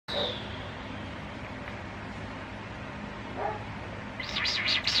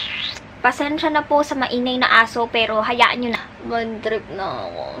Pasensya na po sa maingay na aso, pero hayaan nyo na. Mag-trip na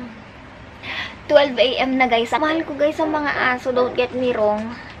ako. 12 AM na guys. Mahal ko guys ang mga aso, don't get me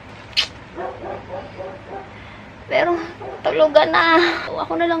wrong. Pero, tulugan na.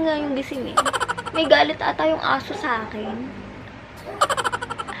 Ako na lang nga yung gising eh. May galit ata yung aso sa akin.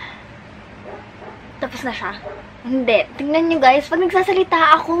 Tapos na siya. Hindi. Tingnan nyo guys, pag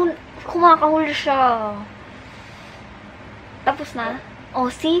nagsasalita ako, kumakahul siya. Tapos na. Oh,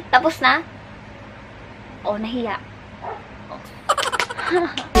 see? Tapos na. Oh, nahiya. Oh.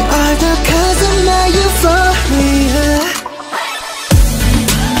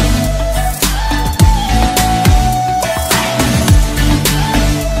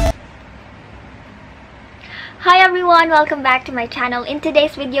 Hi everyone! Welcome back to my channel. In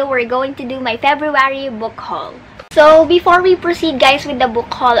today's video, we're going to do my February book haul. So, before we proceed guys with the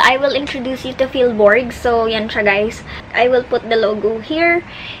book haul, I will introduce you to Philborgs. So, yan siya guys. I will put the logo here.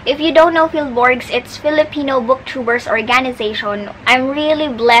 If you don't know Philborgs, it's Filipino Booktubers Organization. I'm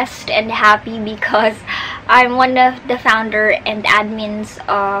really blessed and happy because I'm one of the founder and admins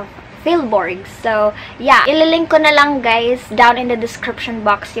of Philborgs. So, yeah. Ililink ko na lang guys down in the description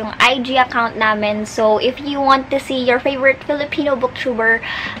box yung IG account namin. So, if you want to see your favorite Filipino booktuber,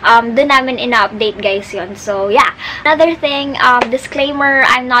 doon namin ina-update guys yun. So, yeah. Another thing, disclaimer,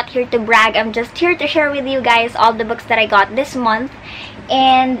 I'm not here to brag. I'm just here to share with you guys all the books that I got this month.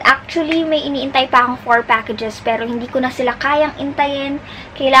 And actually, may iniintay pa akong 4 packages pero hindi ko na sila kayang intayin.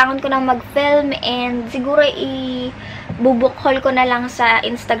 Kailangan ko na mag-film and siguro bubuk haul ko na lang sa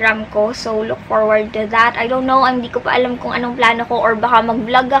Instagram ko. So, look forward to that. I don't know, hindi ko pa alam kung anong plano ko or baka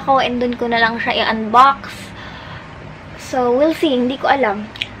mag-vlog ako and dun ko na lang siya i-unbox. So, we'll see. Hindi ko alam.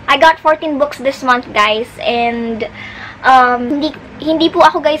 I got 14 books this month, guys. And, hindi po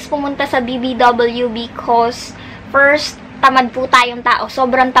ako, guys, pumunta sa BBW because, first, tamad po tayong tao.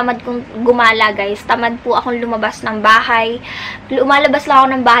 Sobrang tamad kong gumala, guys. Tamad po akong lumabas ng bahay. Lumalabas lang ako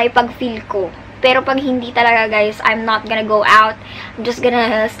ng bahay pag feel ko. Pero pag hindi talaga, guys, I'm not gonna go out. I'm just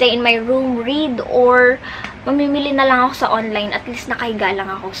gonna stay in my room, read, or mamimili na lang ako sa online. At least nakahiga lang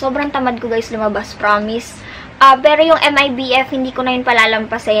ako. Sobrang tamad ko, guys, lumabas. Promise. Pero yung MIBF, hindi ko na yun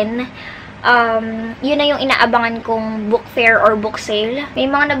palalampasin. Yun na yung inaabangan kong book fair or book sale. May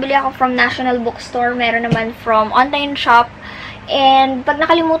mga nabili ako from National Bookstore, meron naman from online shop. And pag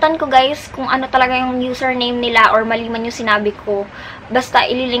nakalimutan ko guys kung ano talaga yung username nila or mali man yung sinabi ko, basta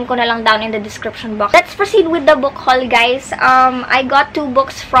ililink ko na lang down in the description box. Let's proceed with the book haul guys. I got 2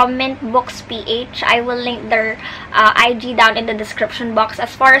 books from Mint Books PH. I will link their IG down in the description box.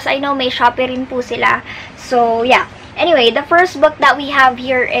 As far as I know, may Shopee rin po sila. So yeah. Anyway, the first book that we have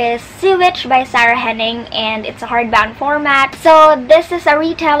here is Sea Witch by Sarah Henning, and it's a hardbound format. So, this is a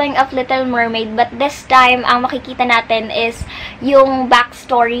retelling of Little Mermaid, but this time, ang makikita natin is yung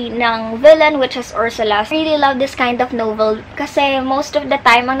backstory ng villain, which is Ursula. I really love this kind of novel kasi most of the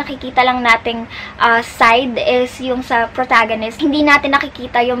time, ang nakikita lang nating side is yung sa protagonist. Hindi natin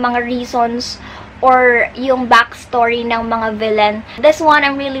nakikita yung mga reasons or yung backstory ng mga villain. This one,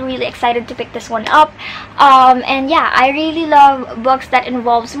 I'm really excited to pick this one up. And yeah, I really love books that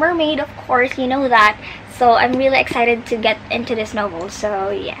involves mermaid, of course, you know that. So, I'm really excited to get into this novel. So,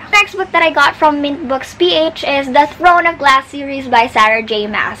 yeah. Next book that I got from Mint Books PH is The Throne of Glass series by Sarah J.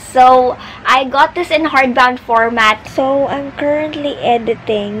 Maas. So, I got this in hardbound format. So, I'm currently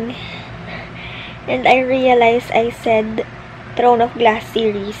editing. And I realized I said Throne of Glass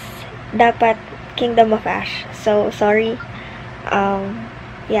series. Dapat Kingdom of Ash. So, sorry.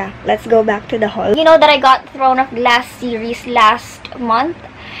 Yeah, let's go back to the haul. You know that I got Throne of Glass series last month.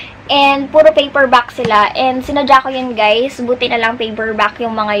 And, puro paperback sila. And, sinadya ko yun, guys. Buti na lang paperback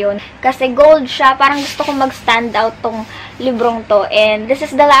yung mga yun. Kasi gold siya. Parang gusto ko mag-stand out tong librong to. And, this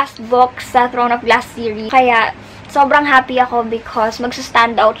is the last book sa Throne of Glass series. Kaya, sobrang happy ako because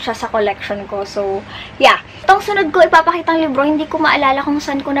magsa-stand out siya sa collection ko. So, yeah. Itong sunod ko, ipapakitang libro, hindi ko maalala kung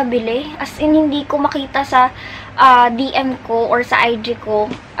saan ko nabili. As in, hindi ko makita sa DM ko or sa IG ko.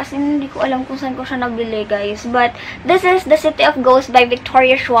 As in, hindi ko alam kung saan ko siya nabili, guys. But, this is The City of Ghosts by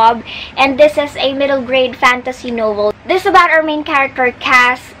Victoria Schwab. And this is a middle grade fantasy novel. This is about our main character,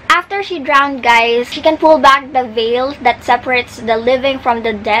 Cass. After she drowned, guys, she can pull back the veil that separates the living from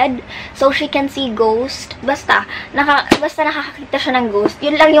the dead so she can see ghosts. Basta nakakakita siya ng ghost.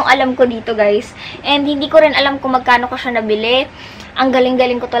 Yun lang yung alam ko dito, guys. And hindi ko rin alam kung magkano ko siya nabili. Ang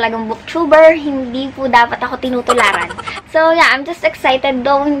galing-galing ko talagang booktuber. Hindi po dapat ako tinutularan. So, yeah, I'm just excited.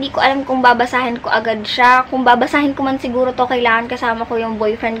 Though, hindi ko alam kung babasahin ko agad siya. Kung babasahin ko man siguro to, kailangan kasama ko yung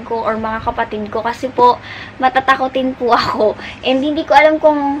boyfriend ko or mga kapatid ko. Kasi po, matatakotin po ako. And hindi ko alam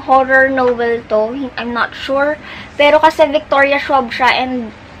kung horror novel to. I'm not sure. Pero kasi Victoria Schwab siya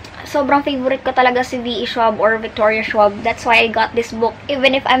and sobrang favorite ko talaga si V.E. Schwab or Victoria Schwab. That's why I got this book,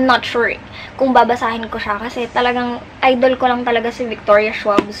 even if I'm not sure kung babasahin ko siya. Kasi talagang idol ko lang talaga si Victoria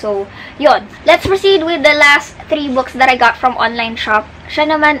Schwab. So, yun. Let's proceed with the last 3 books that I got from online shop. Siya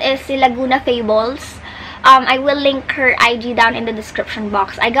naman is si Laguna Fables. I will link her IG down in the description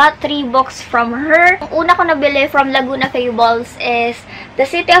box. I got 3 books from her. Ang una ko nabili from Laguna Fables is The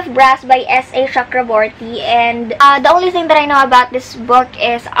City of Brass by S.A. Chakraborty. And the only thing that I know about this book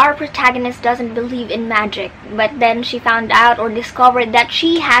is our protagonist doesn't believe in magic. But then she found out or discovered that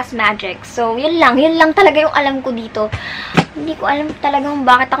she has magic. So, yun lang talaga yung alam ko dito. Hindi ko alam talagang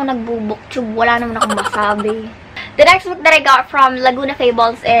bakit ako nagbo-booktube. Wala naman akong masabi. The next book that I got from Laguna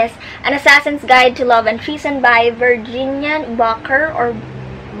Fables is An Assassin's Guide to Love and Treason by Virginia Boker or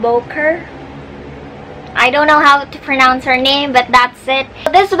Boker. I don't know how to pronounce her name, but that's it.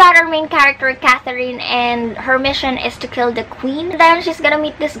 This is about our main character, Catherine, and her mission is to kill the queen. Then she's gonna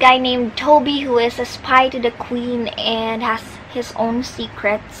meet this guy named Toby, who is a spy to the queen and has his own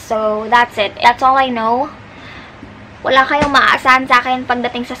secrets. So that's it. That's all I know. Wala kayong maaasahan sa akin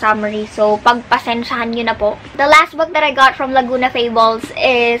pagdating sa summary. So, pagpasensyahan nyo na po. The last book that I got from Laguna Fables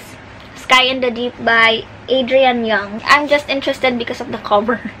is Sky in the Deep by Adrian Young. I'm just interested because of the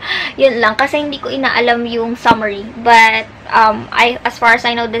cover. Yun lang. Kasi hindi ko inaalam yung summary. But, as far as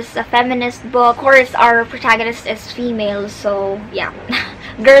I know, this is a feminist book. Of course, our protagonist is female. So, yeah.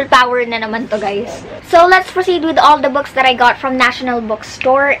 Girl power na naman to, guys. So, let's proceed with all the books that I got from National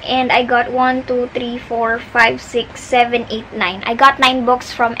Bookstore. And I got 1, 2, 3, 4, 5, 6, 7, 8, 9. I got 9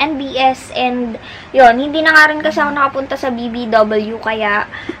 books from NBS. And, yun, hindi na nga rin kasi ako nakapunta sa BBW. Kaya,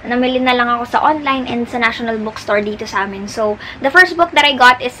 namili na lang ako sa online and sa National Bookstore dito sa amin. So, the first book that I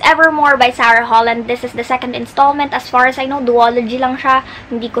got is Evermore by Sarah Holland. This is the second installment. As far as I know, duology lang siya.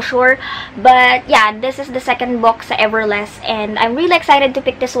 Hindi ko sure. But, yeah, this is the second book sa Everless. And I'm really excited to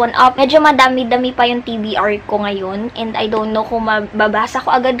pick this one up. Medyo madami-dami pa yung TBR ko ngayon. And I don't know kung mababasa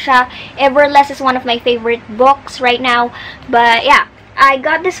ko agad siya. Everless is one of my favorite books right now. But, yeah. I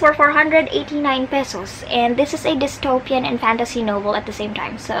got this for 489 pesos. And this is a dystopian and fantasy novel at the same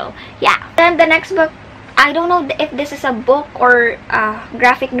time. So, yeah. Then the next book, I don't know if this is a book or a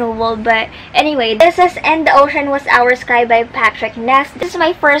graphic novel, but anyway, this is And the Ocean Was Our Sky by Patrick Ness. This is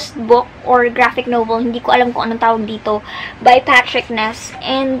my first book or graphic novel, hindi ko alam kung anong tawag dito, by Patrick Ness.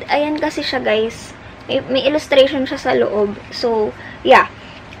 And ayan kasi siya, guys. May illustration siya sa loob. So, yeah.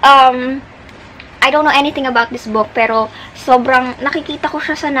 I don't know anything about this book, pero sobrang nakikita ko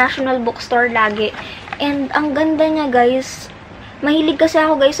siya sa National Bookstore lagi. And ang ganda niya, guys. Mahilig kasi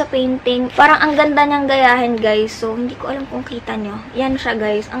ako, guys, sa painting. Parang ang ganda niyang gayahin, guys. So, hindi ko alam kung kita nyo. Yan siya,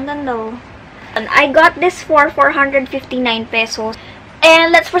 guys. Ang ganda, oh. And I got this for 459 pesos.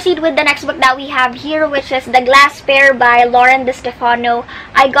 And let's proceed with the next book that we have here, which is The Glass Pair by Lauren De Stefano.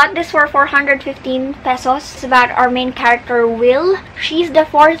 I got this for 415 pesos. It's about our main character, Will. She's the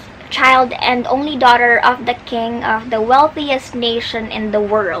 4th child and only daughter of the king of the wealthiest nation in the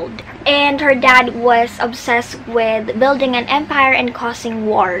world. And her dad was obsessed with building an empire and causing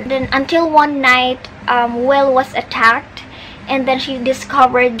war. Then until one night, Will was attacked, and then she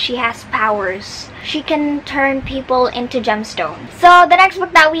discovered she has powers. She can turn people into gemstones. So the next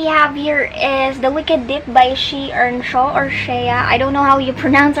book that we have here is The Wicked Deep by She Earnshaw or Shea. I don't know how you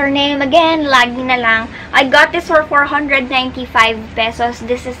pronounce her name. Again, lagi na lang. I got this for 495 pesos.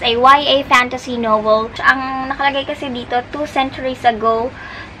 This is a YA fantasy novel. Ang nakalagay kasi dito, 2 centuries ago,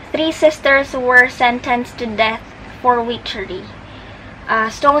 3 sisters were sentenced to death for witchery.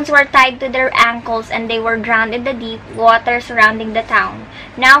 Stones were tied to their ankles and they were drowned in the deep water surrounding the town.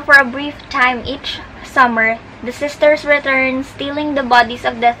 Now, for a brief time each summer, the sisters return, stealing the bodies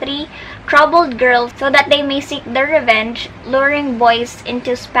of the 3 troubled girls so that they may seek their revenge, luring boys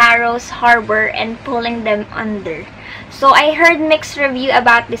into Sparrow's Harbor and pulling them under. So, I heard mixed review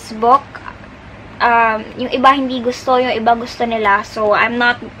about this book. Yung iba hindi gusto, yung iba gusto nila. So, I'm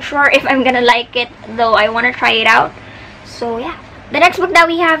not sure if I'm gonna like it, though I wanna try it out. So, yeah. The next book that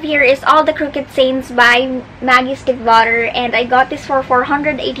we have here is All the Crooked Saints by Maggie Stiefvater, and I got this for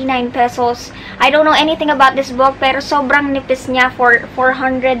 489 pesos. I don't know anything about this book, pero sobrang nipis niya for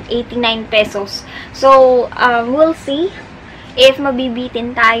 489 pesos. So, we'll see if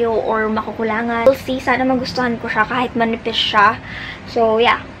mabibitin tayo or makukulangan. We'll see. Sana magustuhan ko siya kahit manipis siya. So,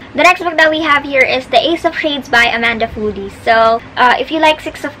 yeah. The next book that we have here is The Ace of Shades by Amanda Foody. So, if you like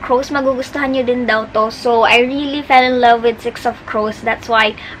Six of Crows, magugustuhan nyo din daw to. So, I really fell in love with Six of Crows. That's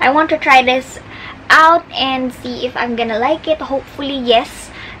why I want to try this out and see if I'm gonna like it. Hopefully, yes.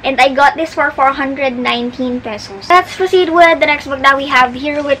 And I got this for 419 pesos. Let's proceed with the next book that we have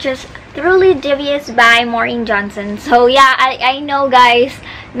here, which is Truly Devious by Maureen Johnson. So yeah, I know guys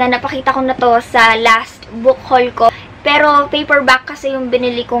na napakita ko na to sa last book haul ko. Pero paperback kasi yung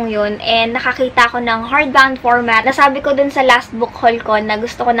binili kong yun and nakakita ko ng hardbound format. Nasabi ko dun sa last book haul ko na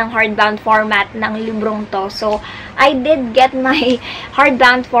gusto ko ng hardbound format ng librong to. So, I did get my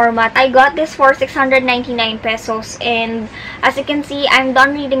hardbound format. I got this for 699 pesos and as you can see, I'm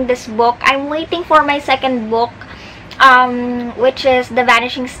done reading this book. I'm waiting for my second book, which is The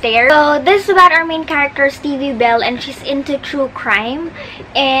Vanishing Stair. So, this is about our main character, Stevie Bell, and she's into true crime.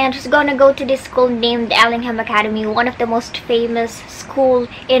 And she's gonna go to this school named Ellingham Academy, one of the most famous school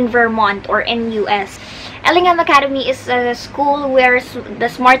in Vermont or in US. Ellingham Academy is a school where the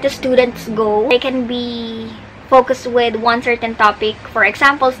smartest students go. They can be focused with one certain topic. For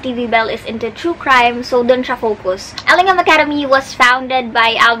example, Stevie Bell is into true crime, so dun siya focus. Ellingham Academy was founded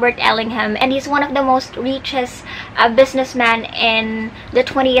by Albert Ellingham, and he's one of the most richest businessmen in the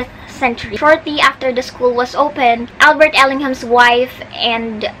 20th century. Shortly after the school was opened, Albert Ellingham's wife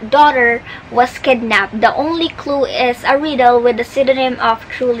and daughter was kidnapped. The only clue is a riddle with the pseudonym of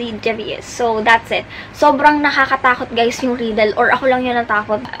Truly Devious. So that's it. Sobrang nakakatakot guys yung riddle, or ako lang yun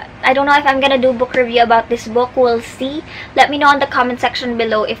natakot. I don't know if I'm gonna do book review about this book. We'll see. Let me know in the comment section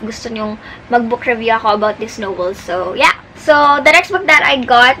below if gusto nyong mag-book review ako about this novel. So, yeah. So, the next book that I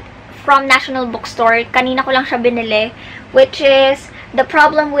got from National Bookstore, kanina ko lang siya binili, which is The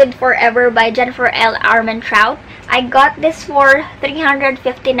Problem with Forever by Jennifer L. Armentrout. I got this for 359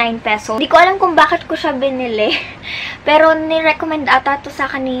 pesos. Hindi ko alam kung bakit ko siya binili. Pero ni-recommend ata to sa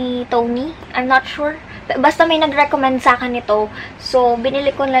akin ni Tony. I'm not sure. Basta may nag-recommend sa akin ito. So,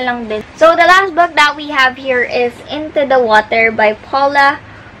 binili ko na lang din. So, the last book that we have here is Into the Water by Paula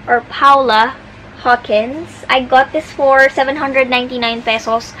Hawkins. I got this for 799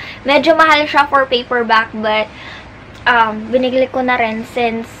 pesos. Medyo mahal siya for paperback, but binili ko na rin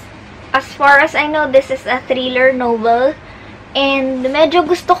since as far as I know, this is a thriller novel. And medyo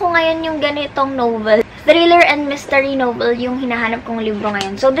gusto ko ngayon yung ganitong novel. Thriller and mystery novel yung hinahanap kong libro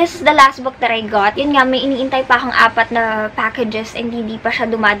ngayon. So, this is the last book that I got. Yun nga, may iniintay pa akong 4 na packages and hindi pa siya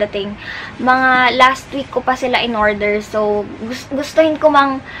dumadating. Mga last week ko pa sila in order. So, gustuhin ko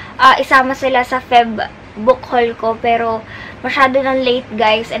mang isama sila sa Feb book haul ko. Pero, masyado ng late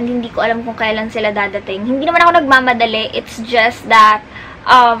guys and hindi ko alam kung kailan sila dadating. Hindi naman ako nagmamadali. It's just that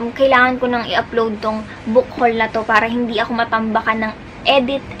kailangan ko nang i-upload tong book haul na to para hindi ako matambakan ng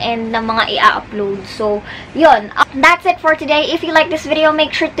edit and ng mga i-upload. So, yun. That's it for today. If you like this video, make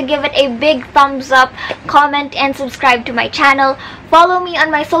sure to give it a big thumbs up, comment, and subscribe to my channel. Follow me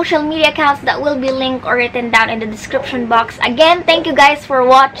on my social media accounts that will be linked or written down in the description box. Again, thank you guys for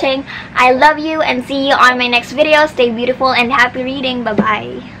watching. I love you and see you on my next video. Stay beautiful and happy reading.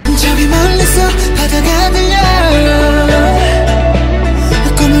 Bye-bye.